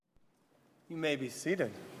You may be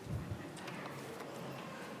seated.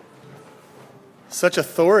 Such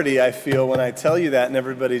authority I feel when I tell you that, and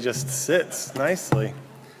everybody just sits nicely.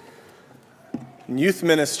 In youth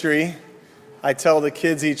ministry, I tell the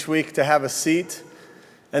kids each week to have a seat,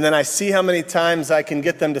 and then I see how many times I can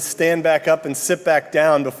get them to stand back up and sit back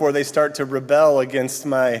down before they start to rebel against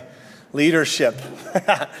my leadership.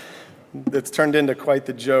 It's turned into quite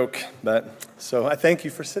the joke, so I thank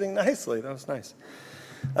you for sitting nicely. That was nice.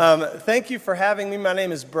 Thank you for having me. My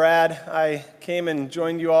name is Brad. I came and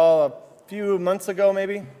joined you all a few months ago,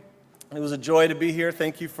 maybe. It was a joy to be here.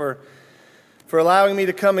 Thank you for allowing me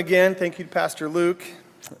to come again. Thank you to Pastor Luke.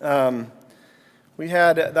 We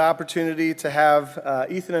had the opportunity to have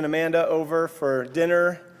Ethan and Amanda over for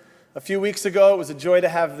dinner a few weeks ago. It was a joy to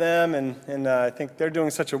have them, and I think they're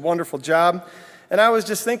doing such a wonderful job. And I was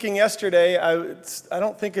just thinking yesterday, I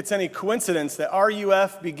don't think it's any coincidence that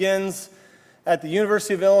RUF begins at the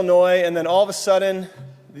University of Illinois, and then all of a sudden,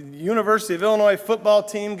 the University of Illinois football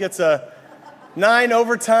team gets a 9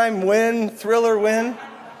 overtime win, thriller win,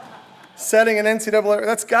 setting an NCAA.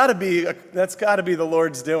 That's got to be the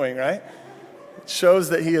Lord's doing, right? It shows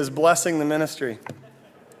that He is blessing the ministry.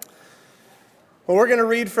 Well, we're going to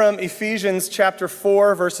read from Ephesians chapter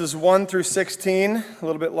 4, verses 1 through 16, a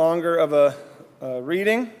little bit longer of a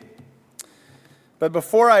reading. But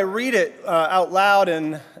before I read it out loud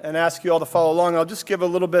and ask you all to follow along, I'll just give a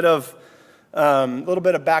little bit of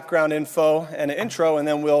background info and an intro, and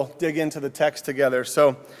then we'll dig into the text together.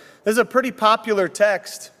 So this is a pretty popular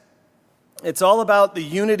text. It's all about the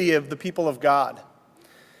unity of the people of God,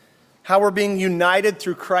 how we're being united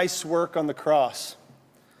through Christ's work on the cross.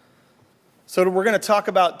 So we're going to talk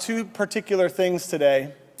about two particular things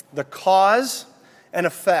today: the cause and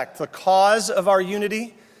effect, the cause of our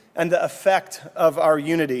unity and the effect of our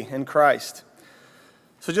unity in Christ.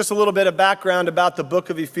 So just a little bit of background about the book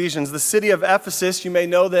of Ephesians. The city of Ephesus, you may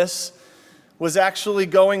know this, was actually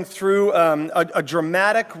going through a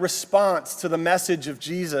dramatic response to the message of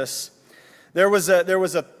Jesus. There was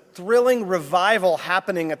a thrilling revival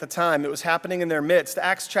happening at the time. It was happening in their midst.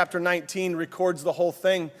 Acts chapter 19 records the whole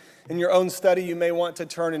thing. In your own study, you may want to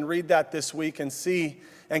turn and read that this week and see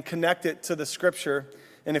and connect it to the scripture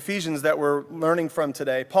in Ephesians that we're learning from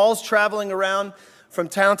today. Paul's traveling around from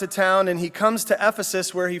town to town, and he comes to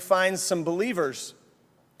Ephesus where he finds some believers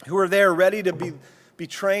who are there ready to be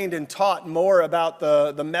trained and taught more about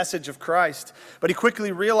the message of Christ. But he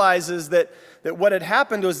quickly realizes that what had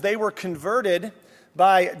happened was they were converted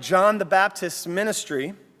by John the Baptist's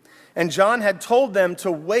ministry, and John had told them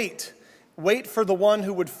to wait for the one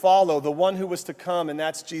who would follow, the one who was to come, and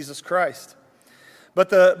that's Jesus Christ. But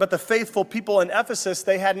the faithful people in Ephesus,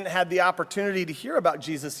 they hadn't had the opportunity to hear about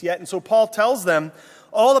Jesus yet. And so Paul tells them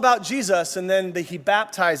all about Jesus, and then he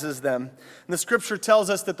baptizes them. And the scripture tells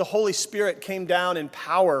us that the Holy Spirit came down in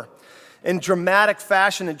power, in dramatic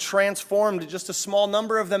fashion, and transformed just a small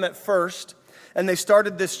number of them at first. And they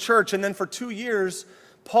started this church. And then for 2 years,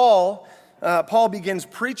 Paul begins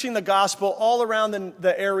preaching the gospel all around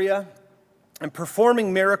the area and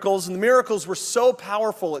performing miracles. And the miracles were so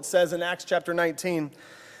powerful, it says in Acts chapter 19,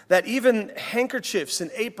 that even handkerchiefs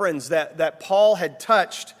and aprons that Paul had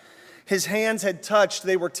touched, his hands had touched,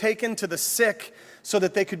 they were taken to the sick so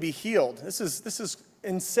that they could be healed. This is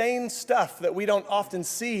insane stuff that we don't often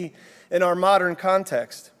see in our modern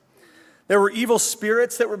context. There were evil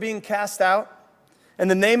spirits that were being cast out,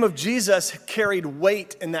 and the name of Jesus carried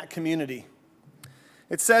weight in that community.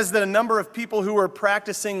 It says that a number of people who were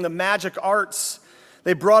practicing the magic arts,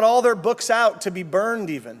 they brought all their books out to be burned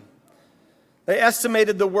even. They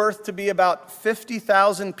estimated the worth to be about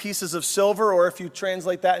 50,000 pieces of silver, or if you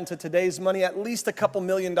translate that into today's money, at least a couple $1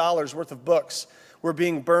 million worth of books were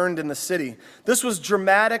being burned in the city. This was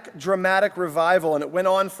dramatic revival, and it went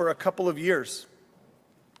on for a couple of years.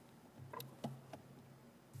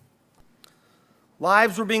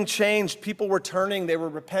 Lives were being changed. People were turning. They were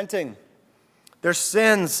repenting. Their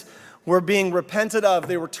sins were being repented of.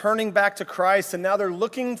 They were turning back to Christ, and now they're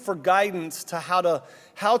looking for guidance to how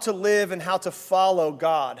to live and how to follow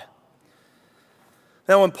God.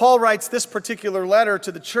 Now, when Paul writes this particular letter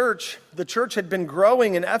to the church had been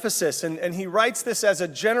growing in Ephesus, and he writes this as a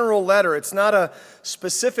general letter. It's not a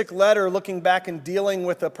specific letter looking back and dealing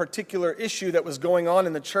with a particular issue that was going on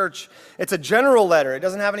in the church. It's a general letter. It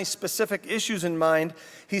doesn't have any specific issues in mind.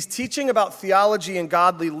 He's teaching about theology and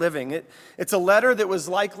godly living. It's a letter that was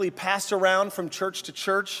likely passed around from church to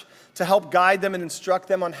church to help guide them and instruct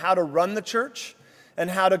them on how to run the church and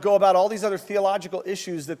how to go about all these other theological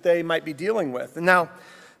issues that they might be dealing with.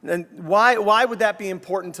 And why would that be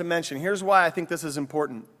important to mention? Here's why I think this is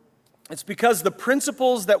important. It's because the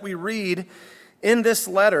principles that we read in this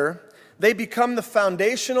letter, they become the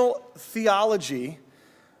foundational theology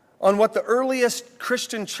on what the earliest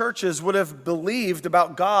Christian churches would have believed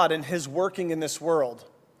about God and his working in this world.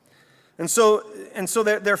 And so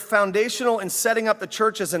they're foundational in setting up the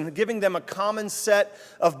churches and giving them a common set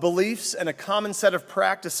of beliefs and a common set of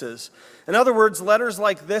practices. In other words, letters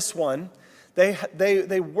like this one,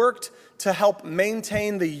 they worked to help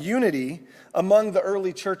maintain the unity among the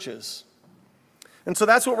early churches. And so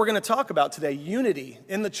that's what we're going to talk about today, unity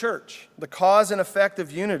in the church, the cause and effect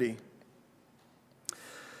of unity.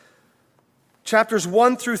 Chapters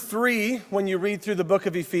 1 through 3, when you read through the book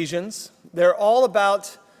of Ephesians, they're all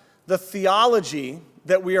about the theology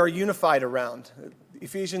that we are unified around.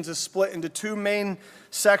 Ephesians is split into two main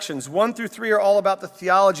sections. 1 through 3 are all about the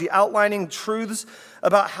theology, outlining truths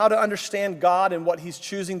about how to understand God and what he's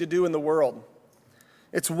choosing to do in the world.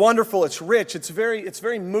 It's wonderful, it's rich, it's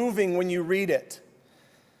very moving when you read it.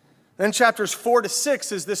 Then chapters 4 to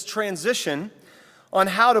 6 is this transition on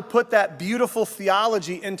how to put that beautiful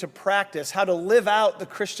theology into practice, how to live out the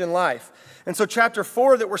Christian life. And so chapter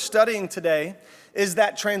 4 that we're studying today is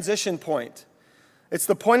that transition point. It's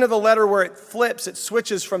the point of the letter where it flips, it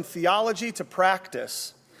switches from theology to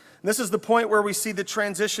practice. And this is the point where we see the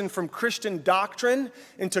transition from Christian doctrine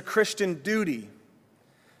into Christian duty.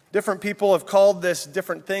 Different people have called this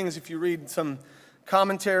different things. If you read some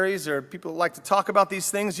commentaries or people that like to talk about these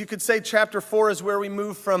things, you could say chapter 4 is where we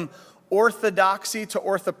move from orthodoxy to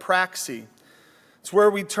orthopraxy. It's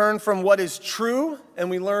where we turn from what is true and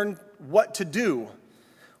we learn what to do,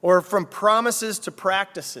 or from promises to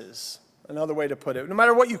practices, another way to put it. No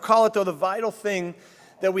matter what you call it, though, the vital thing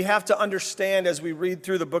that we have to understand as we read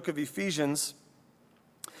through the book of Ephesians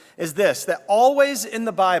is this, that always in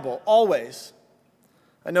the Bible, always,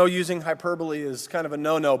 I know using hyperbole is kind of a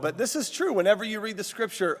no-no, but this is true. Whenever you read the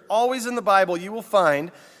scripture, always in the Bible, you will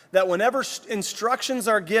find that whenever instructions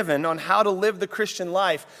are given on how to live the Christian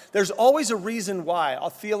life, there's always a reason why, a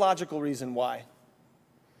theological reason why.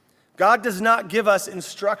 God does not give us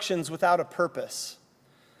instructions without a purpose.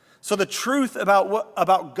 So the truth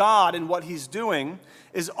about God and what he's doing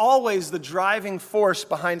is always the driving force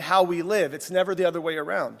behind how we live. It's never the other way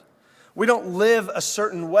around. We don't live a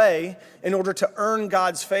certain way in order to earn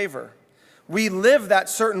God's favor. We live that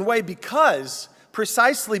certain way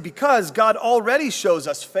precisely because God already shows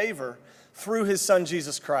us favor through his son,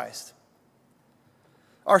 Jesus Christ.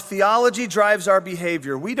 Our theology drives our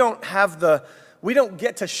behavior. We don't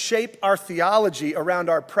get to shape our theology around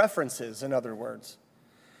our preferences, in other words.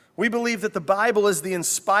 We believe that the Bible is the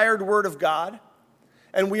inspired word of God,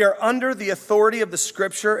 and we are under the authority of the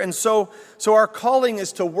scripture, and so our calling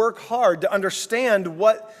is to work hard to understand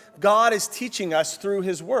what God is teaching us through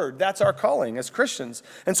his word. That's our calling as Christians.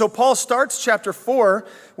 And so Paul starts chapter 4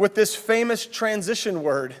 with this famous transition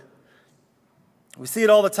word. We see it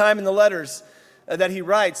all the time in the letters that he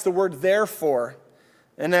writes, the word therefore.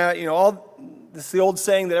 And this is the old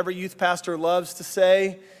saying that every youth pastor loves to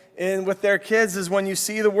say with their kids is when you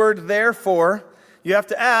see the word therefore, you have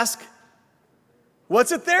to ask,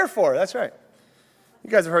 what's it there for? That's right. You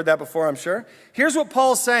guys have heard that before, I'm sure. Here's what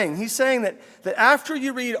Paul's saying. He's saying that after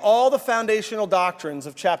you read all the foundational doctrines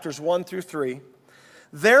of chapters 1 through 3,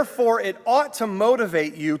 therefore it ought to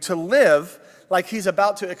motivate you to live like he's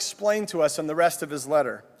about to explain to us in the rest of his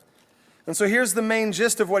letter. And so here's the main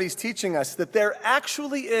gist of what he's teaching us, that there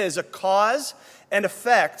actually is a cause and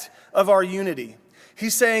effect of our unity.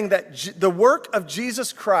 He's saying that the work of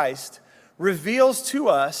Jesus Christ reveals to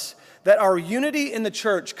us that our unity in the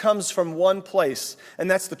church comes from one place, and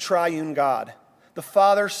that's the triune God, the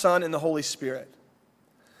Father, Son, and the Holy Spirit.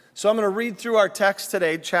 So I'm going to read through our text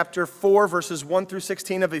today, chapter 4, verses 1 through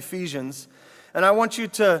 16 of Ephesians, and I want you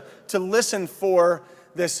to listen for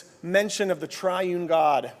this mention of the triune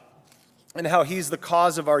God and how he's the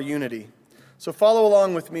cause of our unity. So follow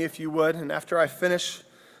along with me if you would, and after I finish,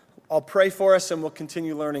 I'll pray for us and we'll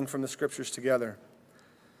continue learning from the scriptures together.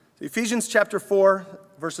 Ephesians chapter 4,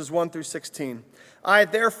 verses 1 through 16. I,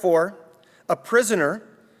 therefore, a prisoner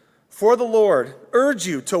for the Lord, urge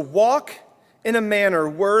you to walk in a manner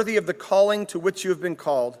worthy of the calling to which you have been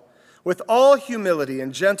called, with all humility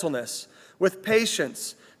and gentleness, with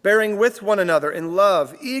patience, bearing with one another in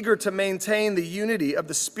love, eager to maintain the unity of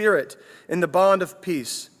the Spirit in the bond of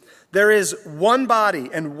peace. There is one body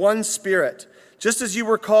and one Spirit, just as you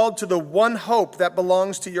were called to the one hope that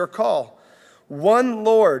belongs to your call. One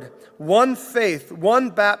Lord, one faith, one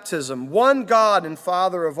baptism, one God and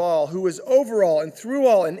Father of all, who is over all and through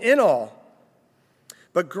all and in all.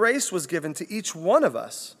 But grace was given to each one of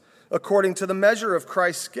us according to the measure of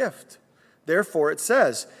Christ's gift. Therefore it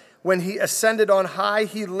says, when he ascended on high,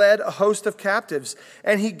 he led a host of captives,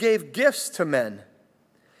 and he gave gifts to men.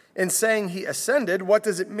 In saying he ascended, what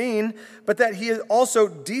does it mean but that he also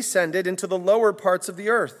descended into the lower parts of the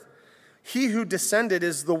earth? He who descended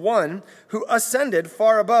is the one who ascended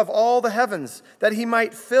far above all the heavens, that he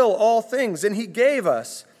might fill all things. And he gave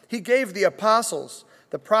the apostles,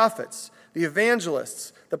 the prophets, the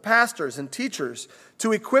evangelists, the pastors and teachers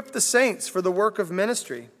to equip the saints for the work of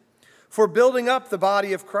ministry, for building up the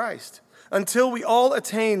body of Christ, until we all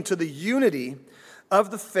attain to the unity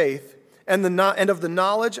of the faith and of the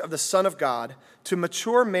knowledge of the Son of God, to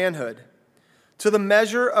mature manhood, to the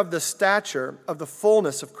measure of the stature of the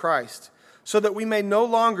fullness of Christ, so that we may no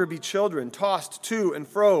longer be children, tossed to and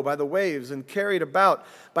fro by the waves and carried about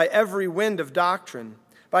by every wind of doctrine,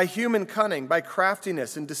 by human cunning, by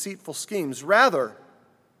craftiness and deceitful schemes. Rather,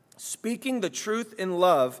 speaking the truth in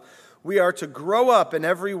love, we are to grow up in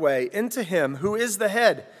every way into him who is the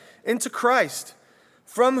head, into Christ,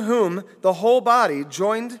 from whom the whole body,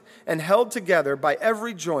 joined and held together by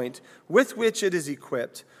every joint with which it is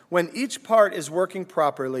equipped, when each part is working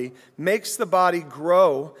properly, makes the body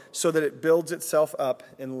grow so that it builds itself up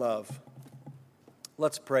in love.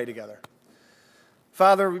 Let's pray together.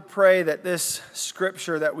 Father, we pray that this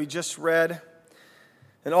scripture that we just read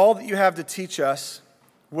and all that you have to teach us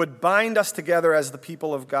would bind us together as the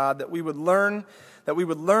people of God, that we would learn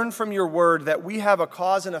from your word that we have a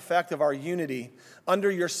cause and effect of our unity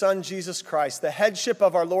under your Son, Jesus Christ, the headship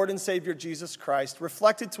of our Lord and Savior, Jesus Christ,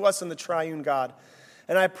 reflected to us in the triune God.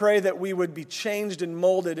 And I pray that we would be changed and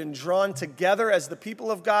molded and drawn together as the people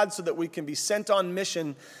of God so that we can be sent on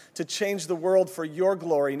mission to change the world for your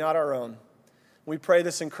glory, not our own. We pray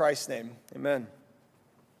this in Christ's name. Amen.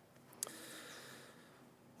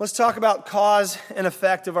 Let's talk about cause and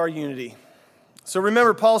effect of our unity. So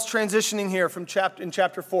remember, Paul's transitioning here from in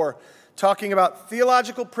chapter 4, talking about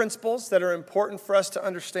theological principles that are important for us to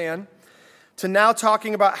understand, to now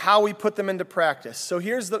talking about how we put them into practice. So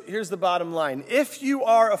here's the bottom line. If you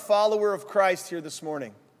are a follower of Christ here this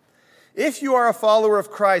morning, if you are a follower of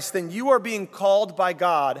Christ, then you are being called by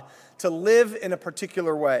God to live in a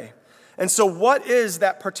particular way. And so what is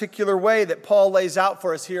that particular way that Paul lays out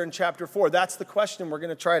for us here in chapter 4? That's the question we're going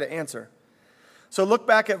to try to answer. So look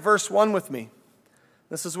back at verse 1 with me.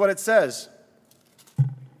 This is what it says. He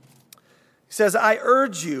says, I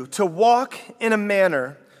urge you to walk in a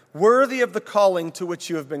manner worthy of the calling to which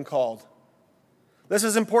you have been called. This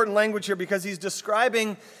is important language here because he's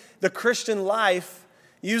describing the Christian life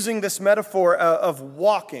using this metaphor of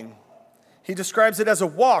walking. He describes it as a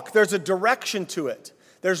walk. There's a direction to it.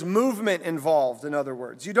 There's movement involved, in other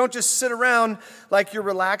words. You don't just sit around like you're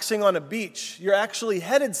relaxing on a beach. You're actually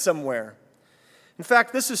headed somewhere. In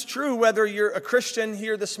fact, this is true whether you're a Christian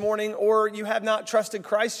here this morning or you have not trusted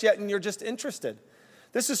Christ yet and you're just interested.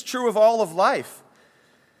 This is true of all of life.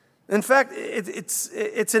 In fact,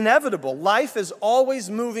 it's inevitable. Life is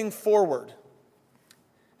always moving forward.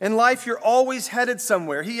 In life, you're always headed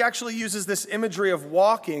somewhere. He actually uses this imagery of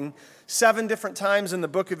walking 7 different times in the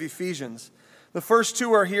book of Ephesians. The first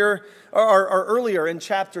 2 are earlier in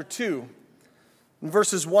chapter 2. In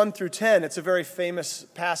verses 1 through 10, it's a very famous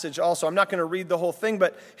passage also. I'm not going to read the whole thing,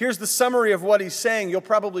 but here's the summary of what he's saying. You'll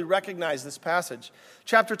probably recognize this passage.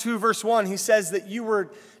 Chapter 2, verse 1, he says that you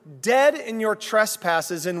were dead in your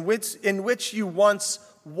trespasses in which you once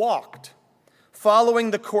walked,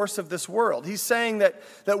 following the course of this world. He's saying that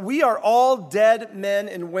we are all dead men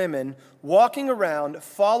and women walking around,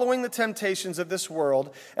 following the temptations of this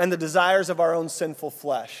world and the desires of our own sinful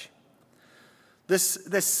flesh.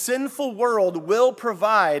 This sinful world will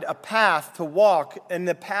provide a path to walk, and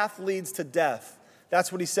the path leads to death.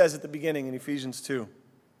 That's what he says at the beginning in Ephesians 2.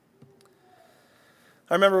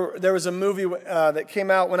 I remember there was a movie that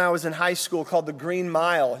came out when I was in high school called The Green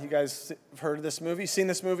Mile. You guys have heard of this movie? Seen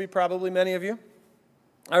this movie, probably many of you?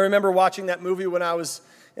 I remember watching that movie when I was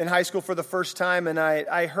in high school for the first time, and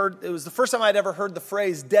I heard, it was the first time I'd ever heard the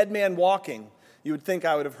phrase dead man walking. You would think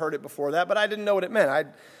I would have heard it before that, but I didn't know what it meant.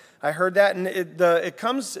 I heard that, and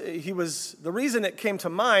the reason it came to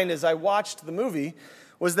mind as I watched the movie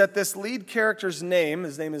was that this lead character's name,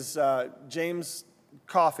 his name is James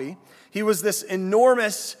Coffey. He was this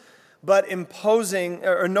enormous and imposing,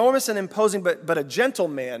 but a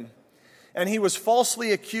gentleman, and he was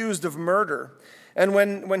falsely accused of murder. And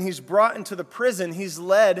when he's brought into the prison, he's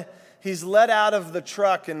led out of the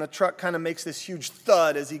truck, and the truck kind of makes this huge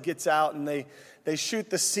thud as he gets out, and they shoot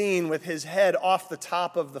the scene with his head off the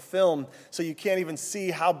top of the film so you can't even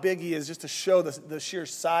see how big he is, just to show the sheer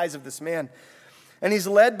size of this man. And he's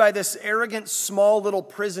led by this arrogant, small little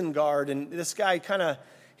prison guard, and this guy kind of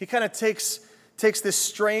takes this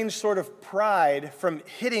strange sort of pride from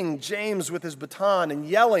hitting James with his baton and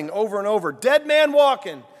yelling over and over, "Dead man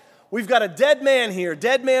walking! We've got a dead man here,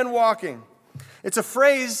 dead man walking. It's a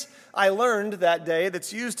phrase I learned that day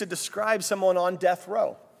that's used to describe someone on death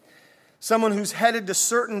row. Someone who's headed to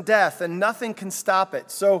certain death and nothing can stop it.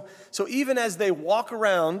 So even as they walk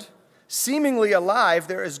around seemingly alive,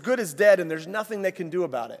 they're as good as dead and there's nothing they can do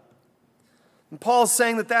about it. And Paul's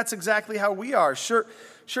saying that that's exactly how we are. Sure,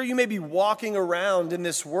 you may be walking around in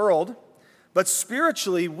this world, but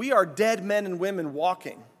spiritually, we are dead men and women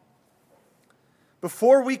walking.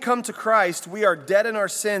 Before we come to Christ, we are dead in our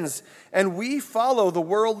sins, and we follow the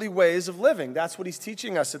worldly ways of living. That's what he's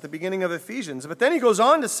teaching us at the beginning of Ephesians. But then he goes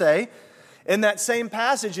on to say, in that same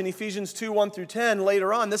passage in Ephesians 2, 1 through 10,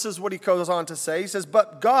 later on, this is what he goes on to say. He says,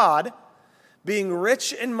 "But God, being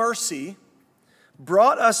rich in mercy,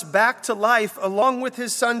 brought us back to life along with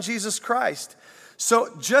his Son, Jesus Christ.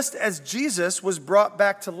 So just as Jesus was brought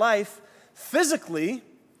back to life physically,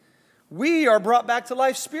 we are brought back to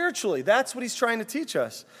life spiritually." That's what he's trying to teach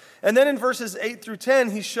us. And then in verses 8 through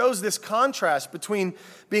 10, he shows this contrast between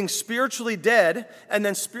being spiritually dead and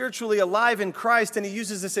then spiritually alive in Christ, and he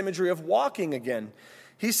uses this imagery of walking again.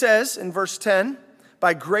 He says in verse 10,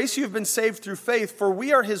 "By grace you have been saved through faith, for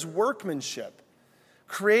we are his workmanship,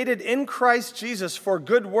 created in Christ Jesus for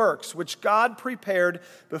good works, which God prepared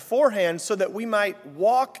beforehand so that we might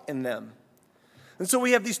walk in them." And so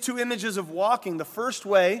we have these two images of walking. The first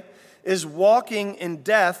way is walking in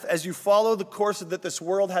death as you follow the course that this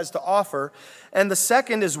world has to offer. And the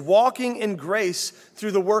second is walking in grace through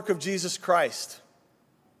the work of Jesus Christ.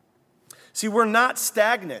 See, we're not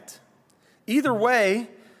stagnant. Either way,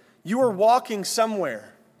 you are walking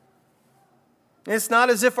somewhere. It's not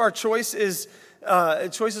as if our choices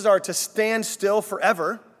are to stand still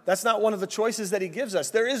forever. That's not one of the choices that he gives us.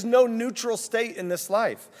 There is no neutral state in this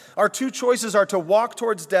life. Our two choices are to walk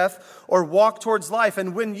towards death or walk towards life.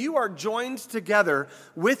 And when you are joined together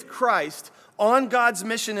with Christ on God's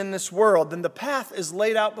mission in this world, then the path is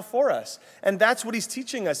laid out before us. And that's what he's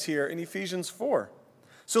teaching us here in Ephesians 4.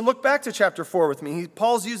 So look back to chapter 4 with me.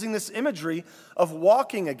 Paul's using this imagery of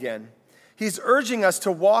walking again. He's urging us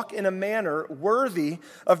to walk in a manner worthy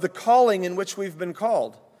of the calling in which we've been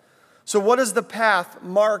called. So what does the path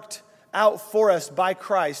marked out for us by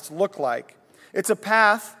Christ look like? It's a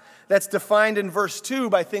path that's defined in verse 2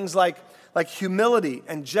 by things like humility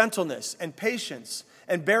and gentleness and patience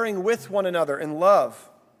and bearing with one another in love.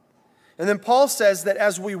 And then Paul says that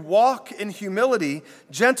as we walk in humility,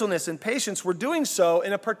 gentleness, and patience, we're doing so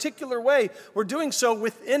in a particular way. We're doing so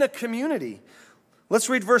within a community. Let's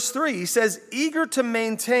read verse 3. He says, "Eager to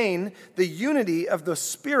maintain the unity of the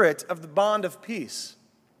Spirit of the bond of peace."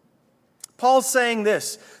 Paul's saying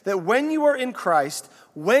this, that when you are in Christ,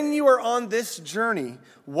 when you are on this journey,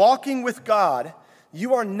 walking with God,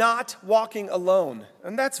 you are not walking alone.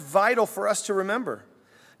 And that's vital for us to remember.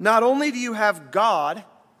 Not only do you have God,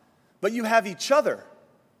 but you have each other.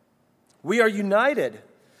 We are united.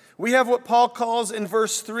 We have what Paul calls in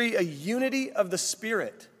verse 3 a unity of the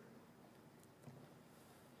Spirit.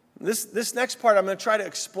 This next part, I'm going to try to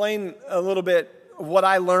explain a little bit of what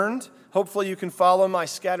I learned. Hopefully you can follow my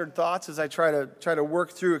scattered thoughts as I try to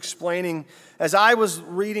work through explaining. As I was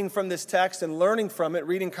reading from this text and learning from it,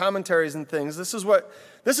 reading commentaries and things, this is what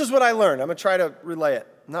I learned. I'm going to try to relay it.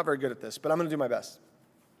 I'm not very good at this, but I'm going to do my best.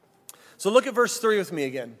 So look at verse 3 with me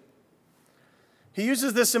again. He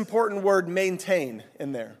uses this important word, maintain,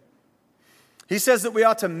 in there. He says that we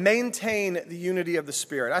ought to maintain the unity of the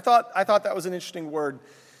Spirit. I thought that was an interesting word.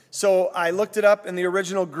 So I looked it up in the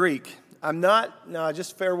original Greek.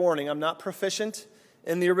 Just fair warning, I'm not proficient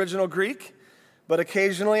in the original Greek, but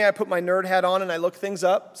occasionally I put my nerd hat on and I look things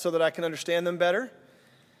up so that I can understand them better. And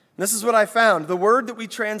this is what I found. The word that we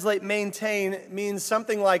translate maintain means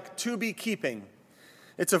something like to be keeping.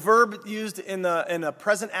 It's a verb used in a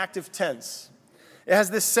present active tense. It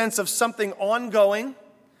has this sense of something ongoing,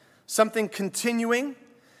 something continuing,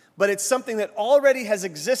 but it's something that already has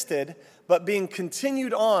existed, but being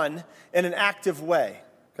continued on in an active way,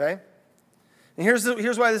 okay? And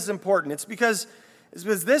here's why this is important. It's because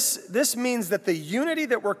this means that the unity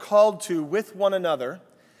that we're called to with one another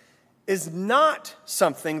is not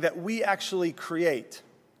something that we actually create.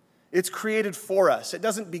 It's created for us. It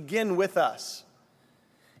doesn't begin with us.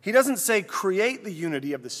 He doesn't say create the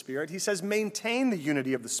unity of the Spirit. He says maintain the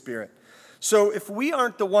unity of the Spirit. So if we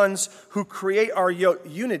aren't the ones who create our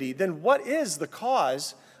unity, then what is the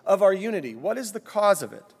cause of our unity? What is the cause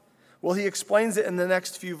of it? Well, he explains it in the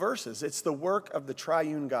next few verses. It's the work of the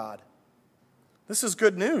triune God. This is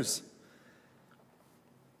good news.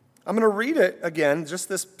 I'm going to read it again, just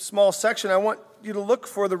this small section. I want you to look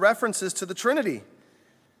for the references to the Trinity.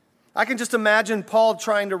 I can just imagine Paul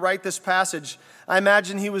trying to write this passage. I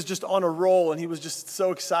imagine he was just on a roll and he was just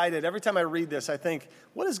so excited. Every time I read this, I think,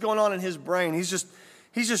 what is going on in his brain? He's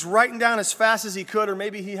just writing down as fast as he could, or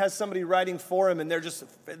maybe he has somebody writing for him and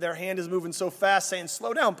their hand is moving so fast saying,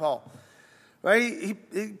 slow down, Paul. Right?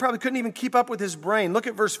 He probably couldn't even keep up with his brain. Look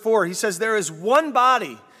at verse 4. He says, there is one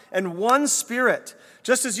body and one Spirit,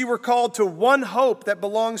 just as you were called to one hope that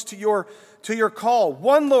belongs to your call.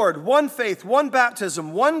 One Lord, one faith, one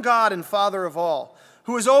baptism, one God and Father of all,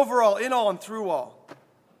 who is over all, in all, and through all.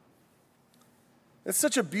 It's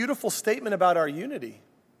such a beautiful statement about our unity.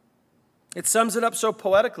 It sums it up so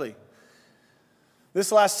poetically.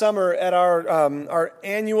 This last summer at our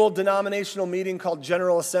annual denominational meeting called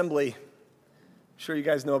General Assembly, I'm sure you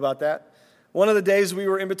guys know about that. One of the days we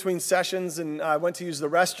were in between sessions and I went to use the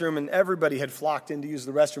restroom and everybody had flocked in to use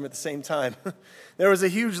the restroom at the same time. There was a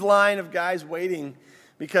huge line of guys waiting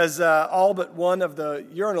because all but one of the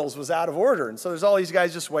urinals was out of order. And so there's all these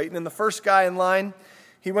guys just waiting. And the first guy in line,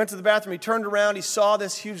 he went to the bathroom, he turned around, he saw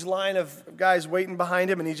this huge line of guys waiting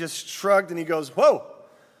behind him and he just shrugged and he goes, whoa,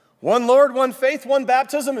 one Lord, one faith, one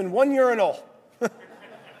baptism, and one urinal.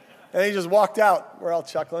 And he just walked out. We're all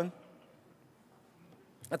chuckling.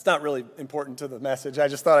 That's not really important to the message. I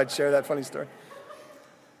just thought I'd share that funny story.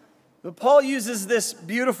 But Paul uses this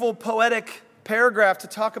beautiful poetic paragraph to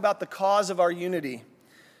talk about the cause of our unity.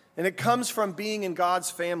 And it comes from being in God's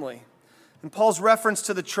family. And Paul's reference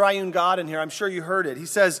to the triune God in here, I'm sure you heard it. He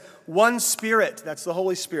says, one Spirit, that's the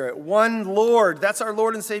Holy Spirit. One Lord, that's our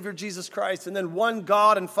Lord and Savior Jesus Christ. And then one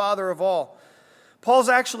God and Father of all. Paul's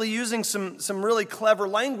actually using some really clever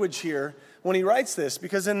language here when he writes this,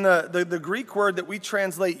 because in the Greek word that we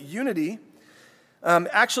translate unity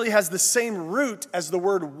actually has the same root as the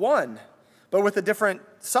word one, but with a different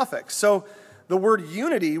suffix. So the word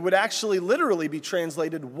unity would actually literally be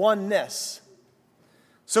translated oneness.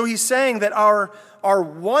 So he's saying that our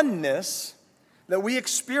oneness that we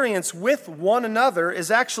experience with one another is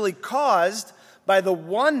actually caused by the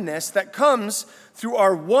oneness that comes through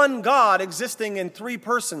our one God existing in three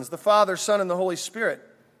persons, the Father, Son, and the Holy Spirit.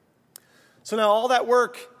 So now all that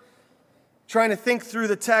work trying to think through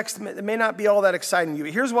the text may not be all that exciting to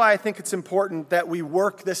you. Here's why I think it's important that we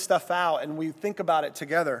work this stuff out and we think about it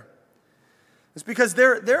together. It's because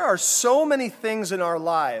there are so many things in our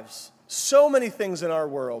lives, so many things in our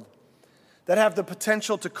world that have the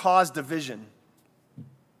potential to cause division.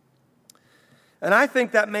 And I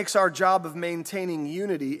think that makes our job of maintaining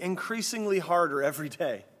unity increasingly harder every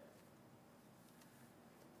day.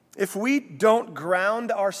 If we don't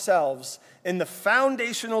ground ourselves in the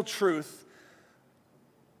foundational truth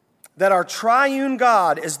that our triune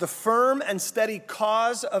God is the firm and steady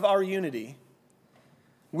cause of our unity,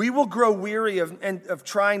 we will grow weary of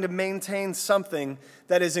trying to maintain something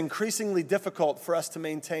that is increasingly difficult for us to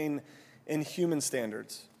maintain in human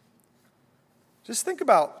standards. Just think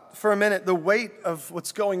about, for a minute, the weight of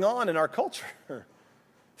what's going on in our culture.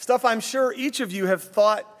 Stuff I'm sure each of you have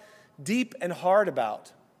thought deep and hard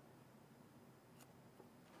about.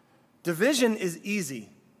 Division is easy,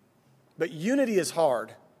 but unity is hard.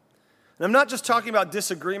 And I'm not just talking about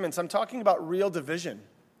disagreements, I'm talking about real division.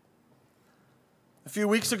 A few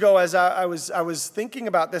weeks ago, as I was thinking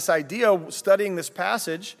about this idea, studying this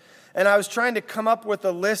passage, and I was trying to come up with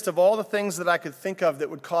a list of all the things that I could think of that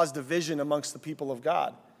would cause division amongst the people of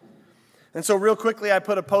God. And so real quickly, I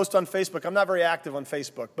put a post on Facebook. I'm not very active on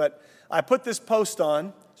Facebook, but I put this post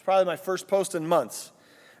on. It's probably my first post in months.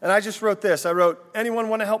 And I just wrote this. I wrote, anyone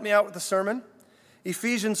want to help me out with the sermon?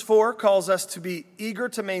 Ephesians 4 calls us to be eager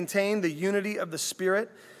to maintain the unity of the Spirit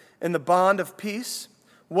and the bond of peace.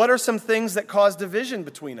 What are some things that cause division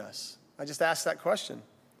between us? I just asked that question.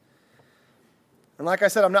 And like I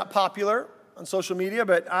said, I'm not popular on social media,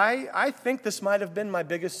 but I think this might have been my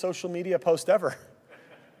biggest social media post ever.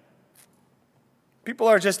 People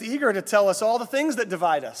are just eager to tell us all the things that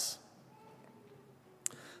divide us.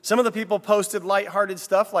 Some of the people posted lighthearted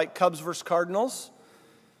stuff like Cubs versus Cardinals,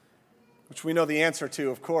 which we know the answer to,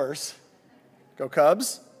 of course. Go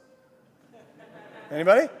Cubs.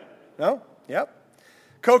 Anybody? No? Yep.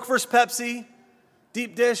 Coke versus Pepsi,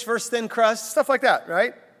 deep dish versus thin crust, stuff like that,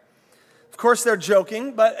 right? Of course, they're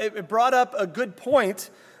joking, but it brought up a good point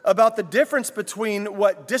about the difference between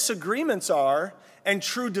what disagreements are and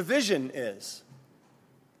true division is.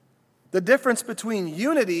 The difference between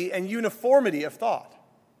unity and uniformity of thought.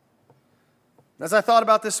 As I thought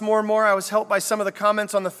about this more and more, I was helped by some of the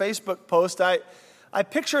comments on the Facebook post. I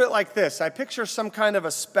picture it like this. I picture some kind of a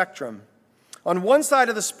spectrum. On one side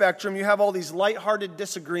of the spectrum, you have all these lighthearted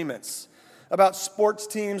disagreements about sports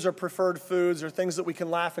teams or preferred foods or things that we can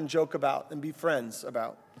laugh and joke about and be friends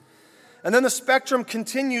about. And then the spectrum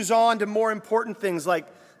continues on to more important things like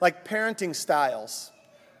parenting styles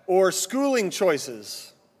or schooling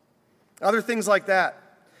choices, other things like that.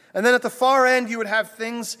 And then at the far end, you would have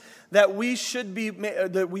things that we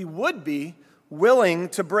would be willing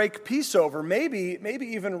to break peace over, maybe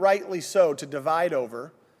even rightly so, to divide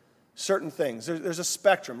over certain things. There's a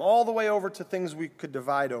spectrum all the way over to things we could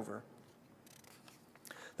divide over.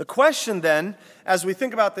 The question then, as we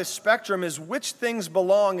think about this spectrum, is which things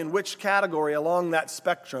belong in which category along that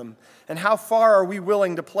spectrum, and how far are we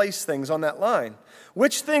willing to place things on that line?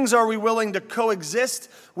 Which things are we willing to coexist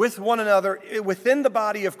with one another within the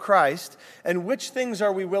body of Christ, and which things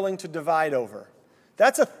are we willing to divide over?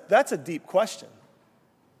 That's a deep question.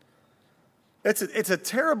 It's a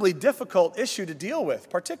terribly difficult issue to deal with,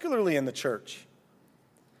 particularly in the church.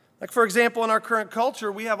 Like, for example, in our current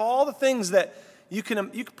culture, we have all the things that you can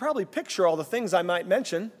probably picture all the things I might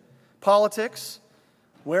mention: politics,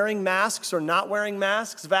 wearing masks or not wearing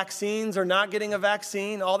masks, vaccines or not getting a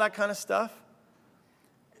vaccine, all that kind of stuff.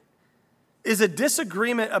 Is a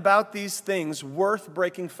disagreement about these things worth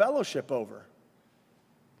breaking fellowship over?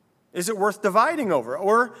 Is it worth dividing over?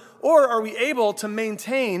 Or are we able to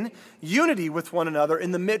maintain unity with one another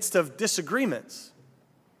in the midst of disagreements?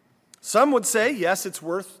 Some would say, yes, it's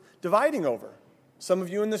worth dividing over. Some of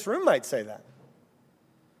you in this room might say that.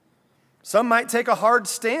 Some might take a hard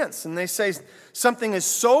stance and they say something is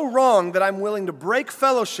so wrong that I'm willing to break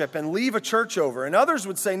fellowship and leave a church over. And others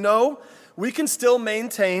would say, no, we can still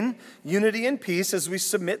maintain unity and peace as we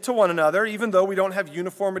submit to one another, even though we don't have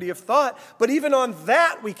uniformity of thought. But even on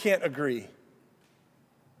that, we can't agree.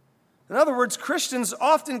 In other words, Christians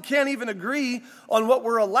often can't even agree on what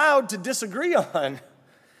we're allowed to disagree on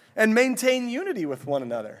and maintain unity with one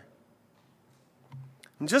another.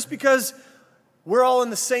 And just because we're all in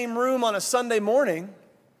the same room on a Sunday morning,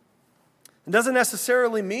 it doesn't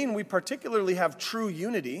necessarily mean we particularly have true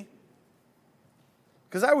unity.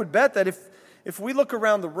 Because I would bet that if we look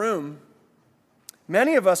around the room,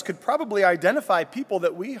 many of us could probably identify people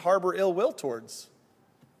that we harbor ill will towards.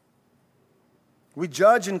 We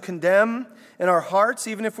judge and condemn in our hearts,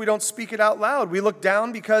 even if we don't speak it out loud. We look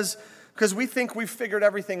down because we think we've figured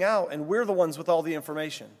everything out and we're the ones with all the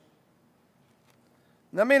information.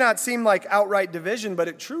 And that may not seem like outright division, but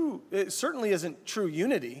it certainly isn't true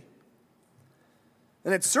unity.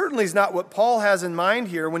 And it certainly is not what Paul has in mind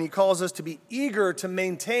here when he calls us to be eager to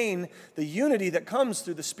maintain the unity that comes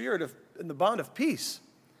through the Spirit and the bond of peace.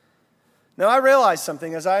 Now, I realize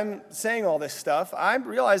something as I'm saying all this stuff. I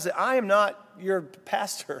realize that I am not your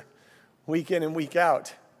pastor week in and week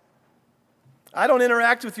out. I don't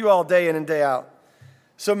interact with you all day in and day out.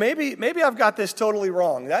 So maybe I've got this totally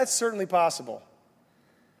wrong. That's certainly possible.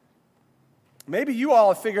 Maybe you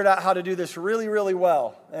all have figured out how to do this really, really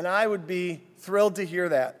well, and I would be thrilled to hear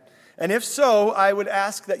that. And if so, I would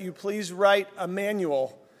ask that you please write a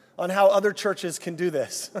manual on how other churches can do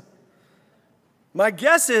this. My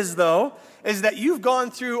guess is, though, is that you've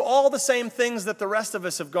gone through all the same things that the rest of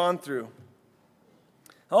us have gone through.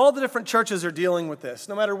 All the different churches are dealing with this,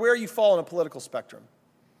 no matter where you fall on a political spectrum.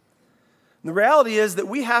 The reality is that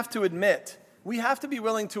we have to be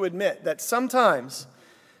willing to admit that sometimes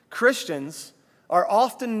Christians are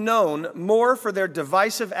often known more for their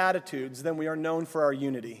divisive attitudes than we are known for our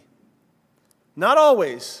unity. Not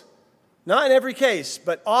always, not in every case,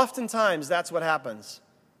 but oftentimes that's what happens.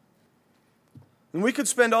 And we could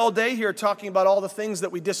spend all day here talking about all the things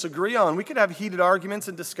that we disagree on. We could have heated arguments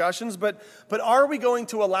and discussions, but are we going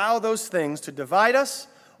to allow those things to divide us?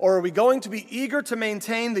 Or are we going to be eager to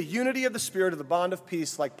maintain the unity of the Spirit of the bond of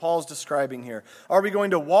peace like Paul's describing here? Are we going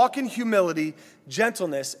to walk in humility,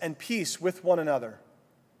 gentleness, and peace with one another?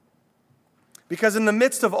 Because in the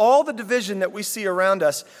midst of all the division that we see around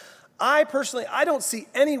us, I don't see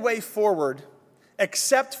any way forward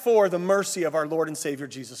except for the mercy of our Lord and Savior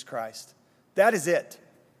Jesus Christ. That is it.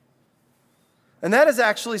 And that is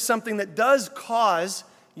actually something that does cause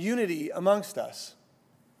unity amongst us.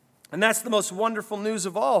 And that's the most wonderful news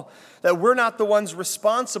of all, that we're not the ones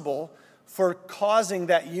responsible for causing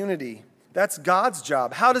that unity. That's God's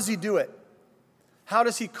job. How does He do it? How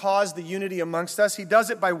does He cause the unity amongst us? He does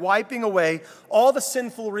it by wiping away all the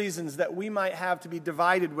sinful reasons that we might have to be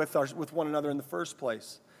divided with one another in the first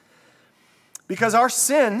place. Because our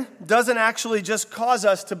sin doesn't actually just cause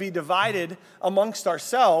us to be divided amongst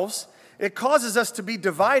ourselves. It causes us to be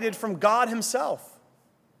divided from God Himself.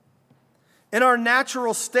 In our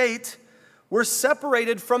natural state, we're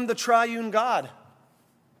separated from the triune God.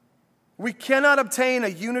 We cannot obtain a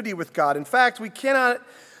unity with God. In fact, we cannot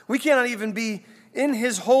even be in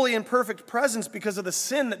His holy and perfect presence because of the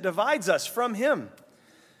sin that divides us from Him.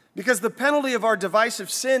 Because the penalty of our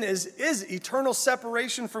divisive sin is eternal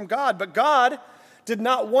separation from God. But God did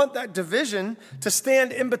not want that division to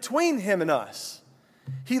stand in between him and us.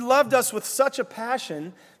 He loved us with such a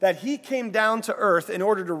passion that he came down to earth in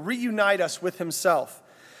order to reunite us with himself.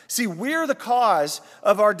 See, we're the cause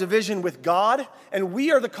of our division with God, and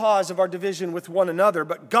we are the cause of our division with one another,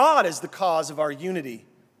 but God is the cause of our unity.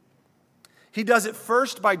 He does it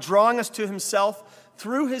first by drawing us to himself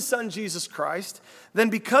through his Son, Jesus Christ. Then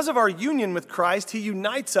because of our union with Christ, he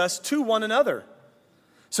unites us to one another.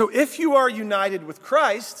 So if you are united with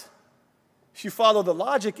Christ, if you follow the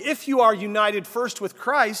logic, if you are united first with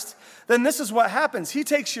Christ, then this is what happens. He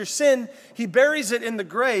takes your sin, he buries it in the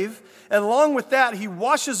grave, and along with that, he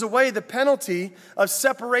washes away the penalty of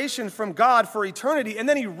separation from God for eternity, and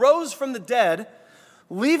then he rose from the dead,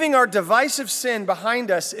 leaving our divisive sin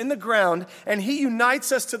behind us in the ground, and he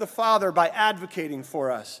unites us to the Father by advocating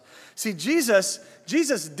for us. See, Jesus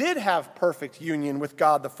did have perfect union with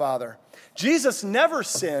God the Father. Jesus never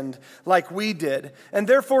sinned like we did, and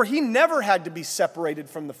therefore he never had to be separated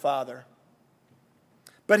from the Father.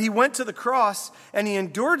 But he went to the cross and he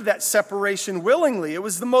endured that separation willingly. It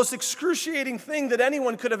was the most excruciating thing that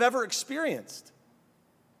anyone could have ever experienced.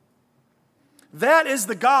 That is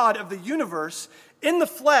the God of the universe in the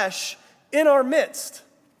flesh in our midst.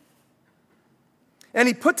 And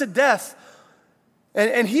he put to death,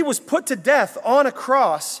 and he was put to death on a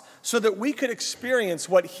cross so that we could experience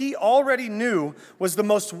what he already knew was the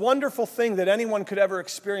most wonderful thing that anyone could ever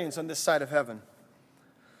experience on this side of heaven.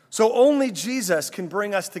 So only Jesus can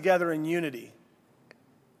bring us together in unity.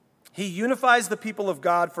 He unifies the people of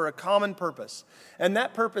God for a common purpose, and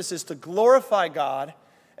that purpose is to glorify God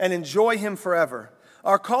and enjoy him forever.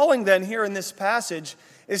 Our calling then here in this passage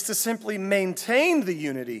is to simply maintain the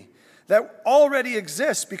unity that already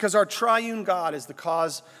exists because our triune God is the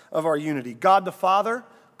cause of our unity. God the Father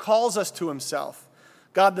calls us to himself.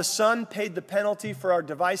 God the Son paid the penalty for our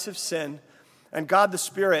divisive sin, and God the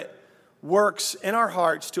Spirit works in our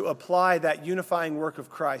hearts to apply that unifying work of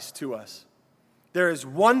Christ to us. There is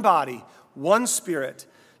one body, one Spirit,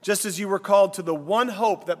 just as you were called to the one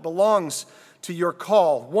hope that belongs to your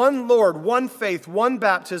call. One Lord, one faith, one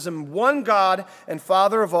baptism, one God and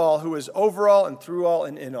Father of all, who is over all and through all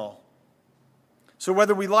and in all. So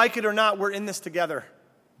whether we like it or not, we're in this together.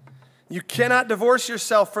 You cannot divorce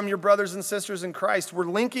yourself from your brothers and sisters in Christ. We're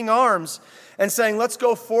linking arms and saying, let's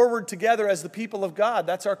go forward together as the people of God.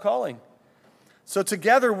 That's our calling. So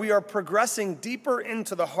together we are progressing deeper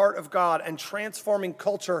into the heart of God and transforming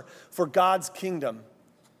culture for God's kingdom.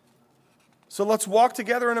 So let's walk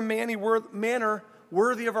together in a manner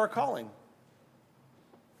worthy of our calling.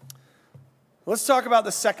 Let's talk about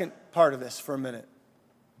the second part of this for a minute.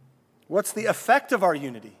 What's the effect of our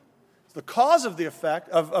unity? The cause of the effect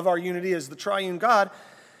of our unity is the triune God.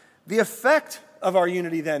 The effect of our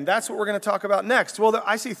unity then, that's what we're going to talk about next. Well,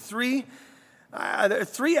 I see three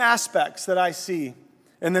aspects that I see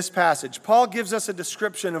in this passage. Paul gives us a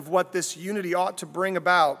description of what this unity ought to bring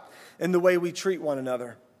about in the way we treat one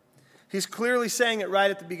another. He's clearly saying it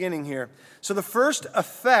right at the beginning here. So the first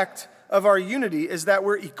effect of our unity is that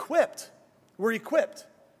we're equipped. We're equipped.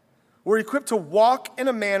 We're equipped to walk in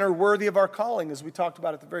a manner worthy of our calling, as we talked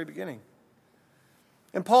about at the very beginning.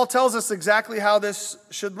 And Paul tells us exactly how this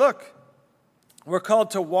should look. We're called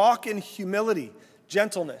to walk in humility,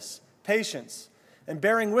 gentleness, patience, and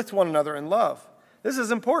bearing with one another in love. This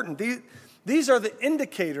is important. These are the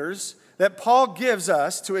indicators that Paul gives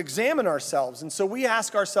us to examine ourselves. And so we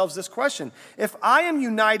ask ourselves this question. If I am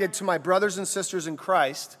united to my brothers and sisters in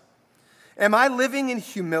Christ, am I living in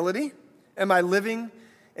humility? Am I living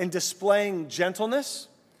in displaying gentleness?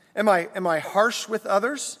 Am I harsh with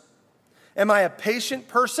others? Am I a patient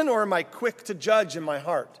person, or am I quick to judge in my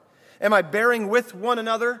heart? Am I bearing with one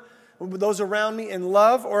another, those around me, in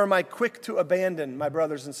love, or am I quick to abandon my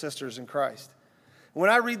brothers and sisters in Christ? When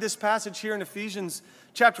I read this passage here in Ephesians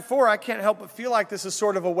chapter 4, I can't help but feel like this is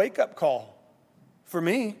sort of a wake-up call for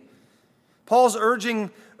me. Paul's urging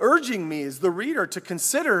me as the reader to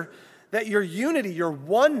consider that your unity, your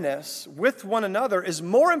oneness with one another is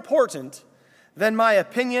more important than my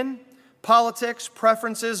opinion, politics,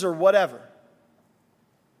 preferences, or whatever.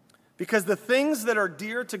 Because the things that are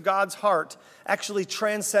dear to God's heart actually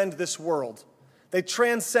transcend this world. They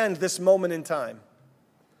transcend this moment in time.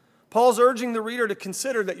 Paul's urging the reader to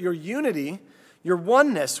consider that your unity, your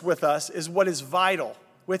oneness with us is what is vital.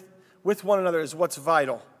 With one another is what's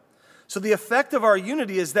vital. So the effect of our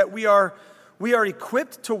unity is that we are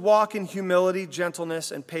equipped to walk in humility,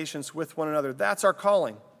 gentleness, and patience with one another. That's our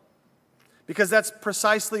calling. Because that's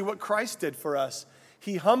precisely what Christ did for us.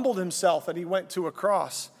 He humbled himself and he went to a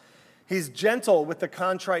cross. He's gentle with the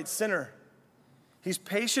contrite sinner. He's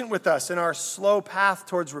patient with us in our slow path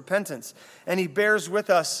towards repentance, and he bears with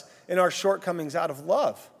us in our shortcomings out of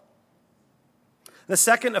love. The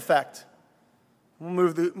second effect,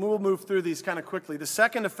 we'll move through these kind of quickly. The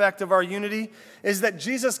second effect of our unity is that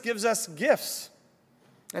Jesus gives us gifts.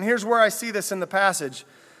 And here's where I see this in the passage.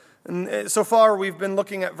 And so far, we've been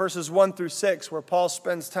looking at verses 1 through 6, where Paul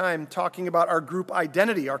spends time talking about our group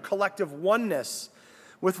identity, our collective oneness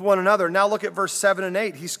with one another. Now look at verse 7 and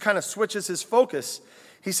 8. He kind of switches his focus.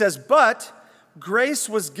 He says, "But grace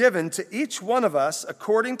was given to each one of us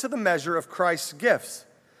according to the measure of Christ's gifts.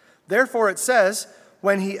 Therefore it says,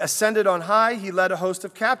 when he ascended on high, he led a host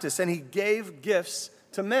of captives, and he gave gifts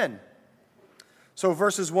to men." So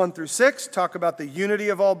verses 1 through 6 talk about the unity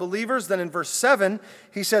of all believers. Then in verse 7,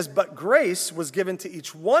 he says, "But grace was given to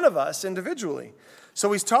each one of us individually."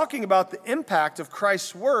 So he's talking about the impact of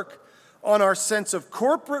Christ's work on our sense of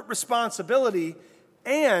corporate responsibility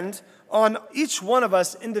and on each one of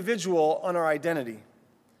us individual on our identity.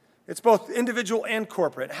 It's both individual and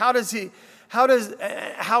corporate. How does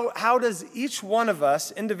each one of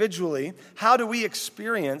us individually, how do we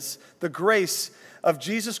experience the grace of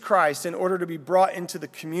Jesus Christ in order to be brought into the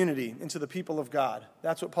community, into the people of God?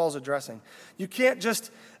 That's what Paul's addressing. You can't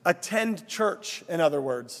just attend church, in other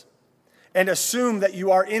words, and assume that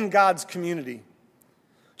you are in God's community.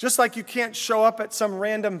 Just like you can't show up at some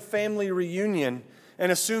random family reunion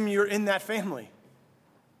and assume you're in that family.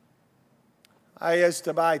 I used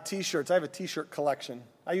to buy t-shirts. I have a t-shirt collection.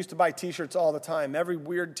 I used to buy t-shirts all the time. Every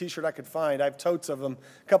weird t-shirt I could find. I have totes of them,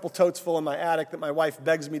 a couple totes full in my attic that my wife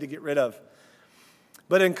begs me to get rid of.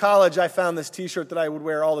 But in college, I found this t-shirt that I would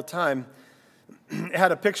wear all the time. It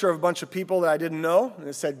had a picture of a bunch of people that I didn't know, and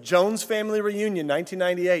it said, "Jones Family Reunion,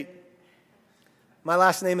 1998. My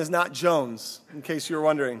last name is not Jones, in case you were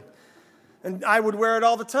wondering. And I would wear it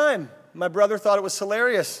all the time. My brother thought it was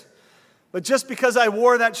hilarious. But just because I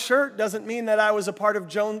wore that shirt doesn't mean that I was a part of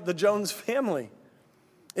the Jones family.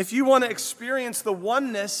 If you want to experience the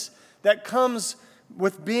oneness that comes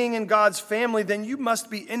with being in God's family, then you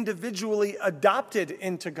must be individually adopted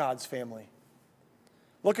into God's family.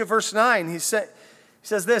 Look at verse 9. He says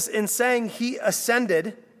this, "In saying he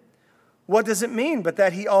ascended, what does it mean but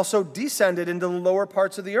that he also descended into the lower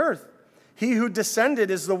parts of the earth? He who descended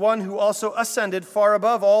is the one who also ascended far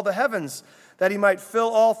above all the heavens, that he might fill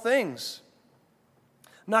all things."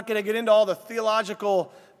 I'm not going to get into all the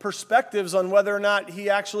theological perspectives on whether or not he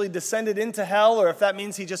actually descended into hell or if that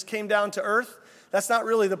means he just came down to earth. That's not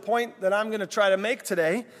really the point that I'm going to try to make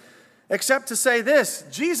today, except to say this: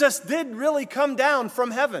 Jesus did really come down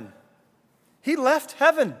from heaven. He left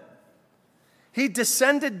heaven. He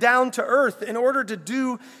descended down to earth in order to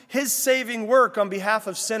do his saving work on behalf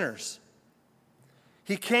of sinners.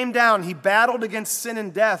 He came down, he battled against sin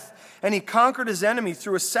and death, and he conquered his enemy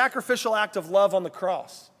through a sacrificial act of love on the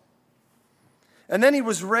cross. And then he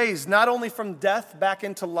was raised not only from death back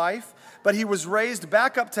into life, but he was raised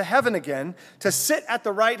back up to heaven again to sit at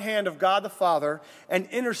the right hand of God the Father and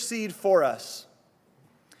intercede for us.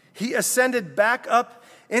 He ascended back up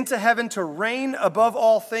into heaven to reign above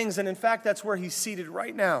all things, and in fact, that's where he's seated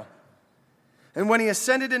right now. And when he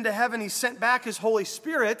ascended into heaven, he sent back his Holy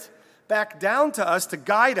Spirit back down to us to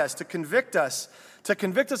guide us, to convict us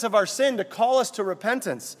of our sin, to call us to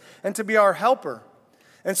repentance, and to be our helper.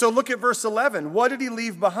 And so look at verse 11. What did he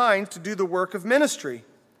leave behind to do the work of ministry?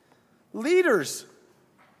 Leaders.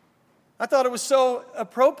 I thought it was so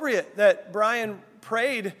appropriate that Brian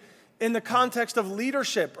prayed in the context of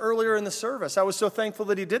leadership earlier in the service. I was so thankful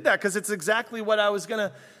that he did that because it's exactly what I was going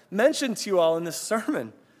to mention to you all in this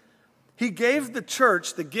sermon. He gave the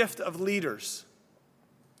church the gift of leaders.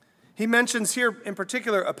 He mentions here in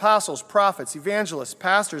particular apostles, prophets, evangelists,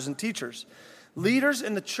 pastors, and teachers. Leaders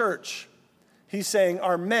in the church, he's saying,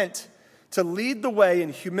 are meant to lead the way in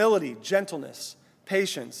humility, gentleness,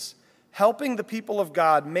 patience, helping the people of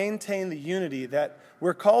God maintain the unity that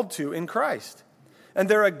we're called to in Christ. And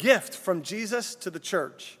they're a gift from Jesus to the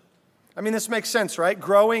church. I mean, this makes sense, right?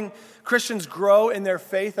 Christians grow in their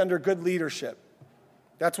faith under good leadership.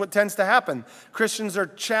 That's what tends to happen. Christians are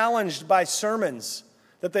challenged by sermons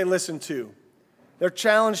that they listen to. They're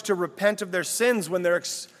challenged to repent of their sins when they're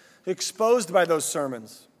exposed by those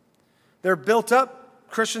sermons.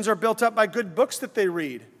 Christians are built up by good books that they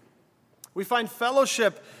read. We find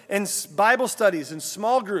fellowship in Bible studies and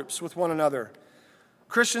small groups with one another.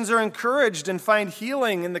 Christians are encouraged and find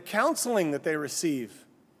healing in the counseling that they receive.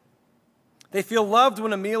 They feel loved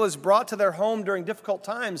when a meal is brought to their home during difficult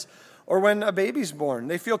times or when a baby's born.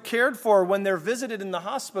 They feel cared for when they're visited in the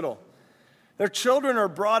hospital. Their children are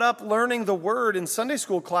brought up learning the word in Sunday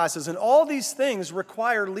school classes, and all these things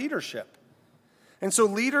require leadership. And so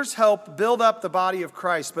leaders help build up the body of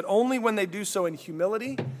Christ, but only when they do so in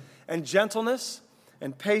humility and gentleness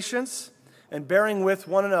and patience and bearing with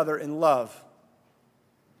one another in love.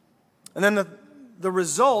 And then the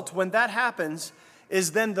result, when that happens,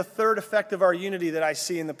 is then the third effect of our unity that I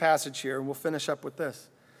see in the passage here. And we'll finish up with this.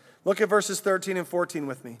 Look at verses 13 and 14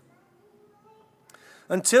 with me.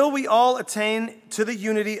 Until we all attain to the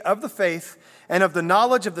unity of the faith and of the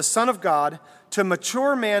knowledge of the Son of God, to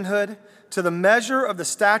mature manhood, to the measure of the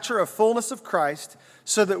stature of fullness of Christ,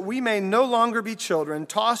 so that we may no longer be children,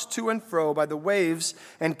 tossed to and fro by the waves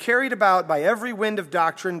and carried about by every wind of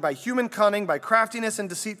doctrine, by human cunning, by craftiness and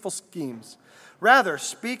deceitful schemes. Rather,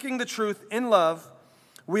 speaking the truth in love,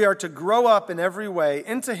 we are to grow up in every way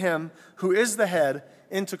into Him who is the head,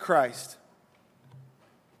 into Christ.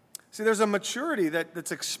 See, there's a maturity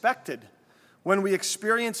that's expected when we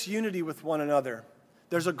experience unity with one another.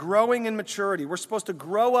 There's a growing in maturity. We're supposed to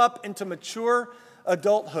grow up into mature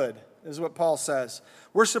adulthood, is what Paul says.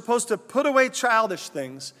 We're supposed to put away childish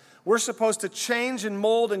things. We're supposed to change and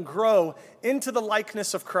mold and grow into the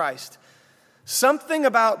likeness of Christ. Something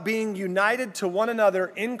about being united to one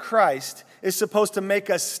another in Christ is supposed to make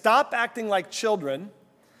us stop acting like children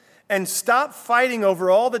and stop fighting over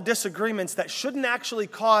all the disagreements that shouldn't actually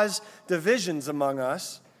cause divisions among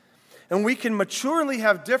us. And we can maturely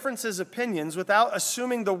have differences of opinions without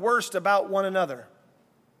assuming the worst about one another.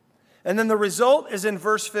 And then the result is in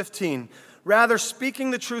verse 15. Rather,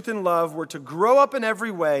 speaking the truth in love, we're to grow up in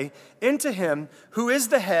every way into Him who is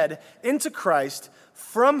the head, into Christ,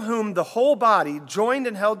 from whom the whole body, joined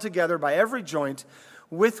and held together by every joint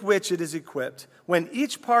with which it is equipped, when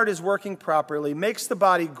each part is working properly, makes the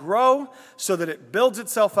body grow so that it builds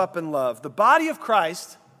itself up in love. The body of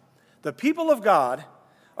Christ, the people of God,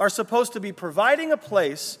 are supposed to be providing a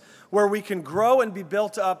place where we can grow and be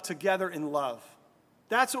built up together in love.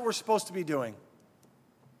 That's what we're supposed to be doing.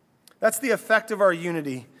 That's the effect of our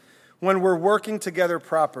unity when we're working together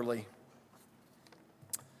properly.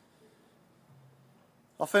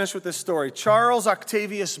 I'll finish with this story. Charles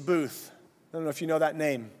Octavius Booth. I don't know if you know that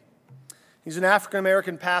name. He's an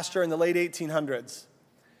African-American pastor in the late 1800s.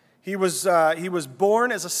 He was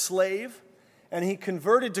born as a slave, and he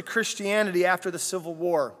converted to Christianity after the Civil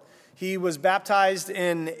War. He was baptized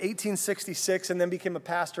in 1866 and then became a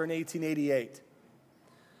pastor in 1888.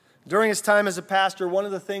 During his time as a pastor, one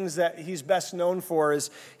of the things that he's best known for is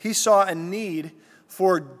he saw a need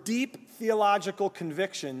for deep theological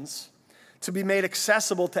convictions to be made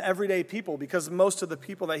accessible to everyday people because most of the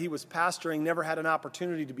people that he was pastoring never had an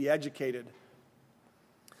opportunity to be educated.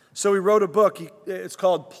 So he wrote a book. It's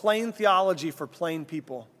called Plain Theology for Plain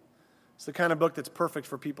People. It's the kind of book that's perfect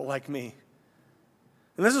for people like me.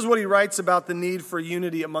 And this is what he writes about the need for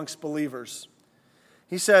unity amongst believers.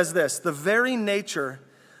 He says this: the very nature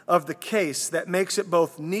of the case that makes it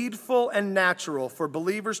both needful and natural for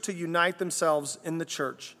believers to unite themselves in the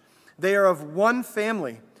church. They are of one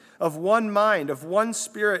family, of one mind, of one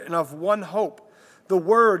spirit, and of one hope. The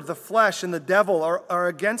word, the flesh, and the devil are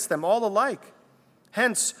against them, all alike.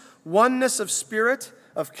 Hence, oneness of spirit,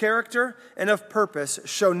 of character, and of purpose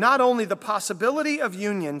show not only the possibility of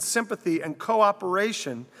union, sympathy, and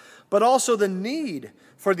cooperation, but also the need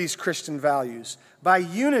for these Christian values. By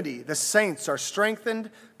unity, the saints are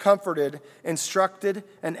strengthened, comforted, instructed,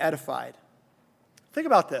 and edified. Think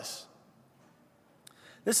about this.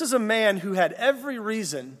 This is a man who had every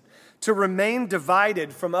reason to remain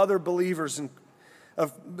divided from other believers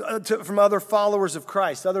from other followers of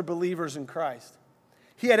Christ, other believers in Christ.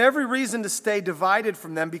 He had every reason to stay divided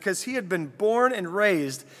from them because he had been born and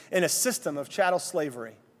raised in a system of chattel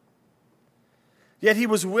slavery. Yet he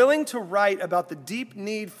was willing to write about the deep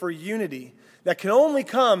need for unity that can only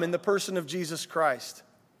come in the person of Jesus Christ.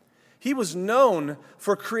 He was known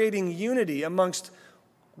for creating unity amongst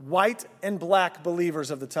white and black believers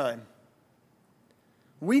of the time.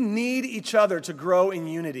 We need each other to grow in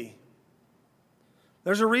unity.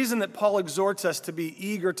 There's a reason that Paul exhorts us to be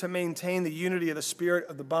eager to maintain the unity of the Spirit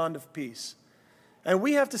of the bond of peace. And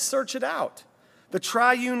we have to search it out. The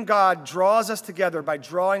triune God draws us together by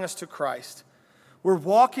drawing us to Christ. We're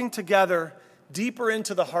walking together deeper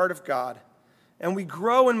into the heart of God. And we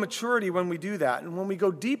grow in maturity when we do that. And when we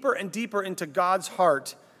go deeper and deeper into God's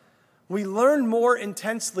heart, we learn more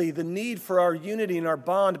intensely the need for our unity and our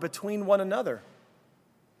bond between one another.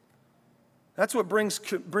 That's what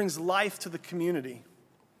brings life to the community.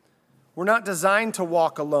 We're not designed to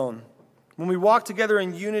walk alone. When we walk together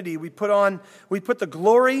in unity, we put the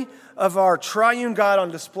glory of our triune God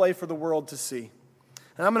on display for the world to see.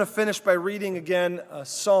 And I'm going to finish by reading again a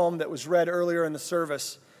psalm that was read earlier in the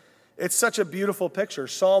service. It's such a beautiful picture.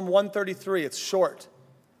 Psalm 133, it's short.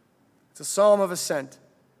 It's a psalm of ascent.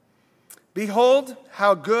 Behold,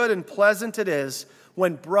 how good and pleasant it is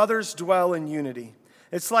when brothers dwell in unity.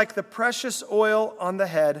 It's like the precious oil on the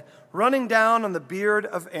head, running down on the beard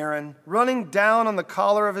of Aaron, running down on the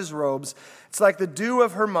collar of his robes. It's like the dew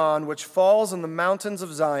of Hermon, which falls on the mountains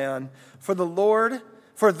of Zion. For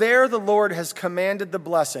there the Lord has commanded the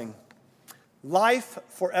blessing, life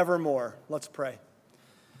forevermore. Let's pray.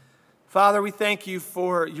 Father, we thank you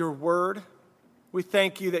for your word. We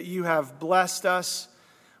thank you that you have blessed us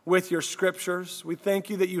with your scriptures. We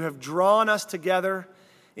thank you that you have drawn us together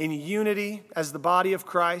in unity as the body of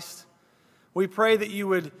Christ. We pray that you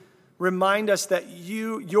would remind us that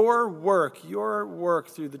your work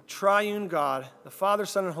through the triune God, the Father,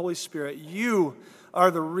 Son, and Holy Spirit, you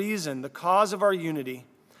are the reason, the cause of our unity,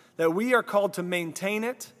 that we are called to maintain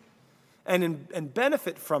it and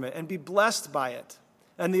benefit from it and be blessed by it.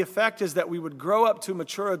 And the effect is that we would grow up to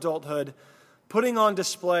mature adulthood, putting on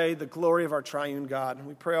display the glory of our triune God. And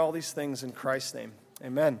we pray all these things in Christ's name.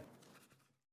 Amen.